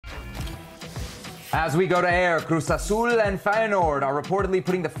As we go to air, Cruz Azul and Feyenoord are reportedly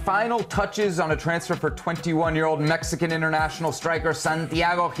putting the final touches on a transfer for 21-year-old Mexican international striker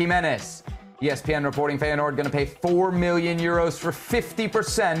Santiago Giménez. ESPN reporting Feyenoord going to pay 4 million euros for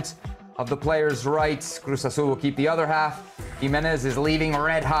 50% of the player's rights. Cruz Azul will keep the other half. Giménez is leaving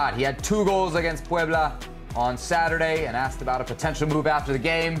red hot. He had 2 goals against Puebla on Saturday and asked about a potential move after the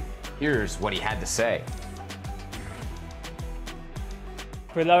game. Here's what he had to say.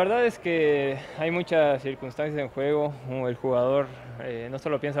 Pues la verdad es que hay muchas circunstancias en juego. El jugador no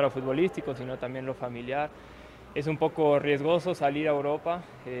solo piensa en lo futbolístico, sino también lo familiar. Es un poco riesgoso salir a Europa.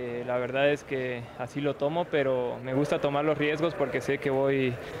 La verdad es que así lo tomo, pero me gusta tomar los riesgos porque sé que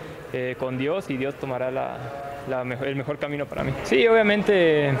voy con Dios y Dios tomará el mejor camino para mí. Sí,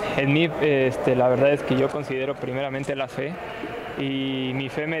 obviamente en mí la verdad es que yo considero primeramente la fe. Y mi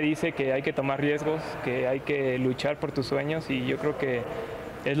fe me dice que hay que tomar riesgos, que hay que luchar por tus sueños y yo creo que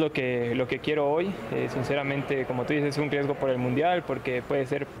es lo que quiero hoy. Sinceramente, como tú dices, es un riesgo por el Mundial porque puede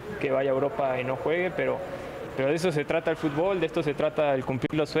ser que vaya a Europa y no juegue, pero de eso se trata el fútbol, de esto se trata el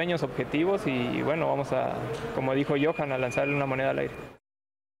cumplir los sueños, objetivos y bueno, vamos a, como dijo Johan, a lanzarle una moneda al aire.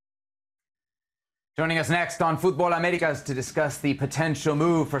 Joining us next on Futbol Americas to discuss the potential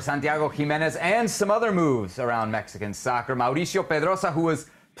move for Santiago Giménez and some other moves around Mexican soccer, Mauricio Pedroza, who was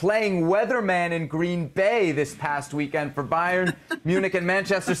playing weatherman in Green Bay this past weekend for Bayern, Munich, and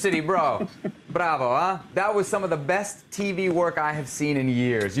Manchester City. Bro, bravo, huh? That was some of the best TV work I have seen in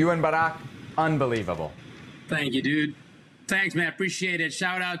years. You and Barak, unbelievable. Thank you, dude. Thanks, man. Appreciate it.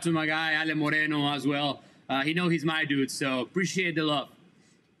 Shout out to my guy, Ale Moreno, as well. He knows he's my dude, so appreciate the love.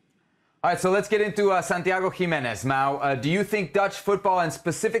 All right, so let's get into Santiago Giménez. Now, do you think Dutch football, and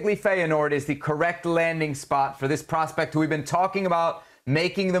specifically Feyenoord, is the correct landing spot for this prospect who we've been talking about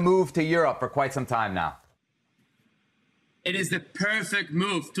making the move to Europe for quite some time now? It is the perfect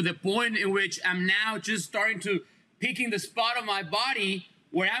move to the point in which I'm now just starting to picking the spot on my body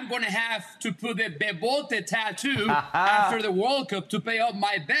where I'm going to have to put the Bebote tattoo after the World Cup to pay off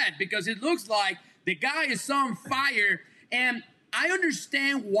my bet because it looks like the guy is on fire and I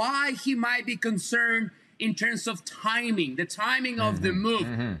understand why he might be concerned in terms of timing, the timing of the move.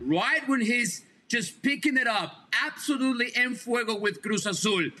 Right when he's just picking it up, absolutely en fuego with Cruz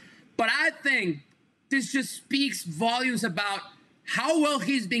Azul. But I think this just speaks volumes about how well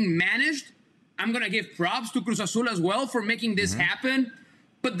he's being managed. I'm going to give props to Cruz Azul as well for making this happen.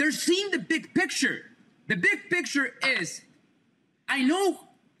 But they're seeing the big picture. The big picture is, I know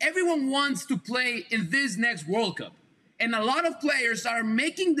everyone wants to play in this next World Cup. And a lot of players are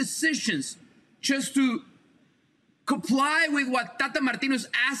making decisions just to comply with what Tata Martino is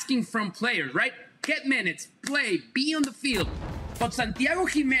asking from players, right? Get minutes, play, be on the field. But Santiago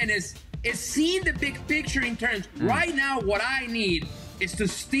Giménez is seeing the big picture in terms, right now what I need is to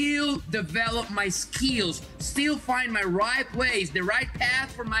still develop my skills, still find my right place, the right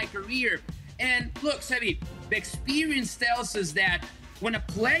path for my career. And look, Sebi, the experience tells us that when a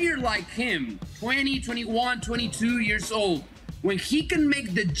player like him, 20, 21, 22 years old, when he can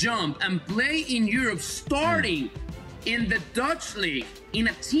make the jump and play in Europe, starting in the Dutch league, in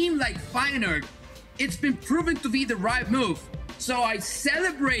a team like Feyenoord, it's been proven to be the right move. So I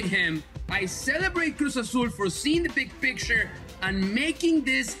celebrate him. I celebrate Cruz Azul for seeing the big picture and making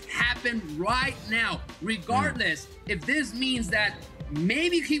this happen right now, regardless if this means that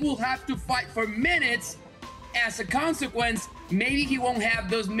maybe he will have to fight for minutes. As a consequence, maybe he won't have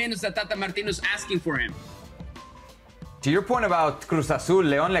those minutes that Tata Martino is asking for him. To your point about Cruz Azul,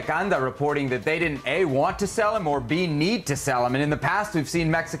 Leon Lecanda reporting that they didn't A, want to sell him, or B, need to sell him. And in the past, we've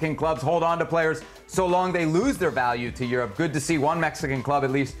seen Mexican clubs hold on to players so long they lose their value to Europe. Good to see one Mexican club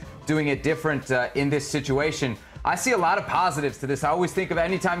at least doing it different in this situation. I see a lot of positives to this. I always think of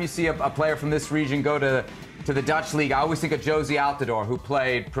anytime you see a player from this region go to the Dutch league, I always think of Josie Altidore, who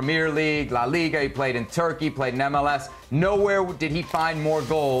played Premier League, La Liga, he played in Turkey, played in MLS. Nowhere did he find more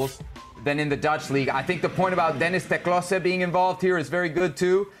goals than in the Dutch league. I think the point about Dennis Teclose being involved here is very good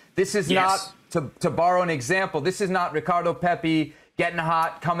too. This is not, to borrow an example, this is not Ricardo Pepi getting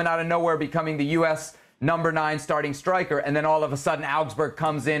hot, coming out of nowhere, becoming the U.S. number 9 starting striker, and then all of a sudden Augsburg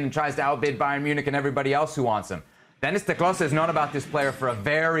comes in and tries to outbid Bayern Munich and everybody else who wants him. Dennis Teclose has known about this player for a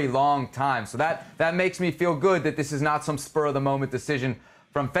very long time, so that makes me feel good that this is not some spur-of-the-moment decision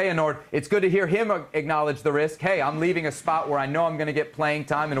from Feyenoord. It's good to hear him acknowledge the risk. Hey, I'm leaving a spot where I know I'm going to get playing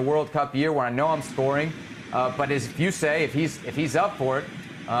time in a World Cup year, where I know I'm scoring. But as you say, if he's up for it,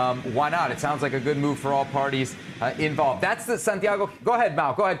 why not? It sounds like a good move for all parties involved. That's the Santiago. Go ahead,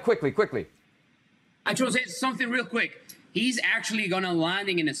 Mal. Go ahead, quickly. I just want to say something real quick. He's actually going to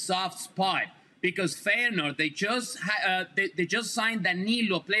landing in a soft spot because Feyenoord, they just signed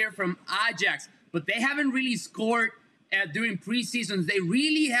Danilo, a player from Ajax. but they haven't really scored during preseasons. They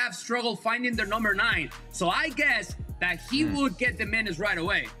really have struggled finding their number 9. So I guess that he would get Giménez right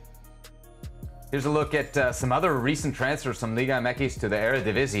away. Here's a look at some other recent transfers from Liga MX to the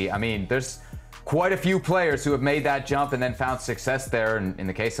Eredivisie. I mean, there's quite a few players who have made that jump and then found success there. In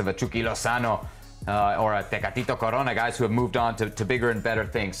the case of a Chucky Lozano or a Tecatito Corona, guys who have moved on to bigger and better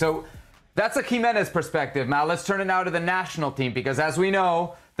things. So that's a Giménez perspective. Now let's turn it now to the national team, because as we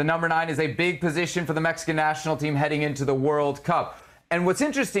know, the number 9 is a big position for the Mexican national team heading into the World Cup. And what's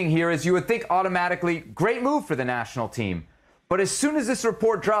interesting here is you would think automatically, great move for the national team. But as soon as this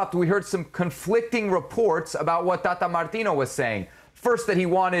report dropped, we heard some conflicting reports about what Tata Martino was saying. First, that he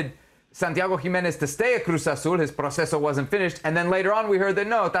wanted Santiago Giménez to stay at Cruz Azul. His proceso wasn't finished. And then later on, we heard that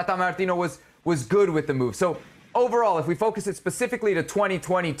no, Tata Martino was good with the move. So overall, if we focus it specifically to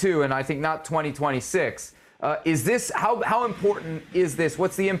 2022, and I think not 2026, is this, how important is this?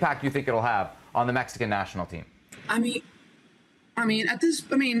 What's the impact you think it'll have on the Mexican national team? I mean,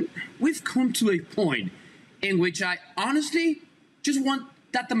 we've come to a point in which I honestly just want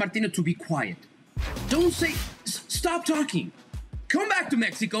Tata Martino to be quiet. Don't say, stop talking. Come back to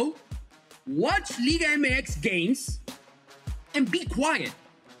Mexico, watch Liga MX games, and be quiet.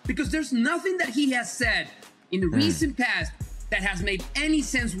 Because there's nothing that he has said in the recent past that has made any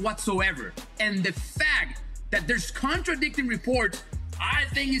sense whatsoever. And the fact that there's contradicting reports, I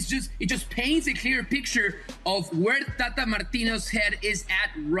think it just paints a clear picture of where Tata Martino's head is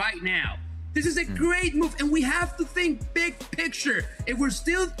at right now. This is a great move, and we have to think big picture. If we're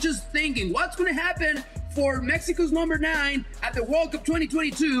still just thinking what's going to happen for Mexico's number 9 at the World Cup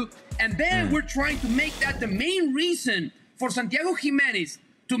 2022, and then we're trying to make that the main reason for Santiago Giménez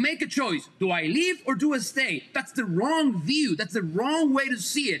to make a choice. Do I leave or do I stay? That's the wrong view. That's the wrong way to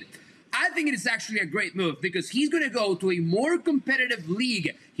see it. I think it is actually a great move because he's going to go to a more competitive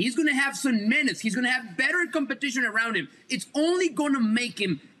league. He's going to have some minutes. He's going to have better competition around him. It's only going to make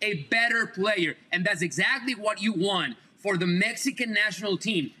him a better player. And that's exactly what you want for the Mexican national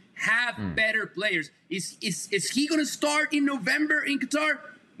team. Have better players. Is he going to start in November in Qatar?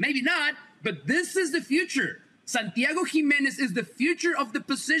 Maybe not, but this is the future. Santiago Giménez is the future of the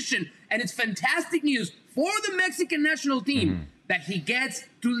position. And it's fantastic news for the Mexican national team that he gets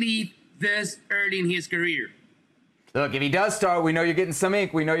to leave this early in his career. Look, if he does start, we know you're getting some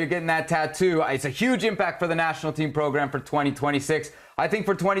ink. We know you're getting that tattoo. It's a huge impact for the national team program for 2026. I think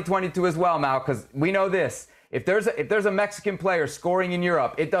for 2022 as well, Mal, because we know this. If there's a Mexican player scoring in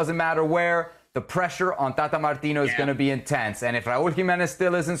Europe, it doesn't matter where, the pressure on Tata Martino is going to be intense. And if Raúl Jiménez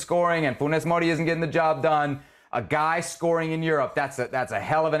still isn't scoring and Funes Mori isn't getting the job done, a guy scoring in Europe, that's a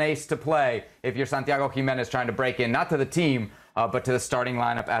hell of an ace to play if you're Santiago Giménez trying to break in, not to the team, but to the starting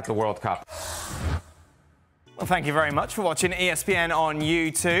lineup at the World Cup. Well, thank you very much for watching ESPN on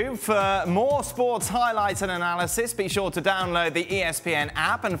YouTube. For more sports highlights and analysis, be sure to download the ESPN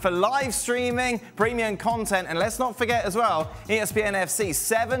app. And for live streaming, premium content, and let's not forget as well, ESPN FC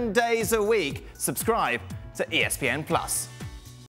 7 days a week. Subscribe to ESPN+.